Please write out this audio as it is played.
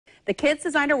The Kids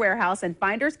Designer Warehouse and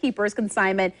Finders Keepers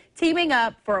Consignment teaming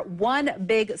up for one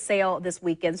big sale this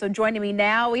weekend. So joining me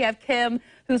now, we have Kim,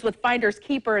 who's with Finders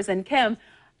Keepers. And Kim,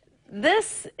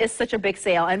 this is such a big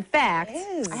sale. In fact,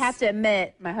 I have to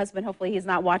admit, my husband, hopefully he's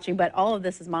not watching, but all of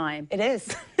this is mine. It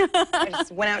is. I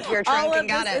just went out to your trunk and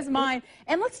got it. All of this is mine.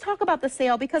 And let's talk about the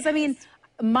sale because, I mean,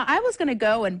 I was going to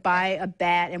go and buy a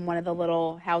bat in one of the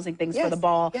little housing things for the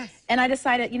ball. And I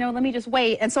decided, you know, let me just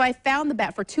wait. And so I found the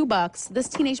bat for $2. This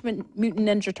Teenage Mutant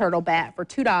Ninja Turtle bat for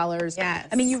 $2.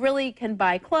 I mean, you really can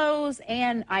buy clothes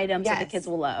and items that the kids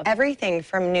will love. Everything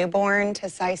from newborn to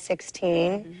size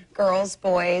 16, girls,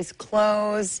 boys,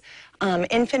 clothes,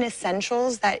 infant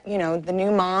essentials that, you know, the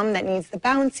new mom that needs the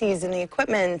bouncies and the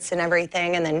equipments and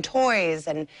everything, and then toys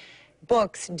and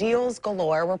books, deals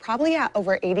galore. We're probably at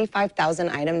over 85,000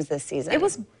 items this season. It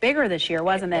was bigger this year,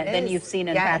 wasn't it, than you've seen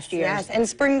in past years? Yes, and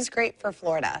spring's great for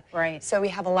Florida. Right. So we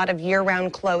have a lot of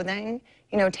year-round clothing,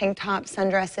 you know, tank tops,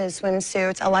 sundresses,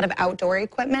 swimsuits, a lot of outdoor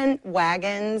equipment,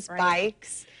 wagons,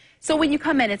 bikes. So when you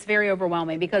come in, it's very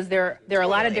overwhelming because there are a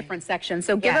lot of different sections.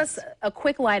 So give us a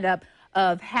quick lineup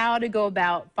of how to go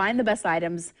about, find the best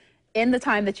items in the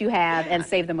time that you have and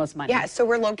save the most money. Yeah, so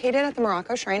we're located at the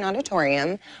Morocco Shrine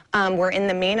Auditorium. We're in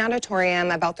the main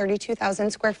auditorium, about 32,000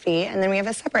 square feet, and then we have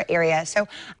a separate area. So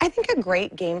I think a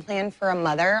great game plan for a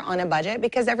mother on a budget,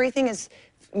 because everything is,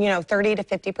 you know, 30 to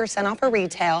 50% off of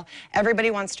retail.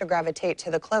 Everybody wants to gravitate to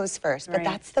the clothes first, but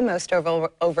that's the most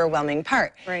overwhelming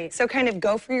part. So kind of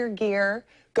go for your gear,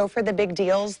 go for the big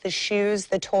deals, the shoes,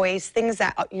 the toys, things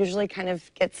that usually kind of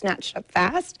get snatched up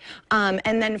fast.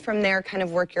 And then from there, kind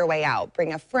of work your way out.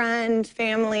 Bring a friend,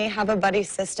 family, have a buddy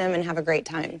system, and have a great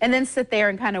time. And then sit there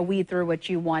and kind of weed through what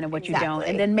you want and what you don't.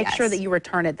 And then make sure that you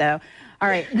return it, though. All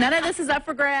right, none of this is up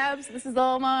for grabs. This is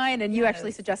all mine, and you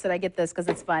actually suggested I get this because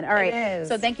it's fun. All right,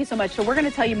 so thank you so much. So we're going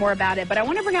to tell you more about it, but I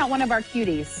want to bring out one of our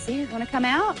cuties. You want to come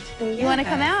out? You want to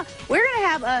come out? We're going to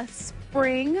have a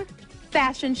spring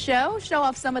fashion show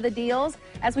off some of the deals.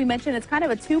 As we mentioned, it's kind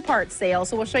of a two-part sale,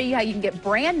 so we'll show you how you can get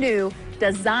brand new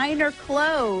designer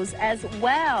clothes as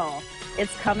well.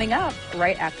 It's coming up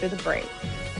right after the break.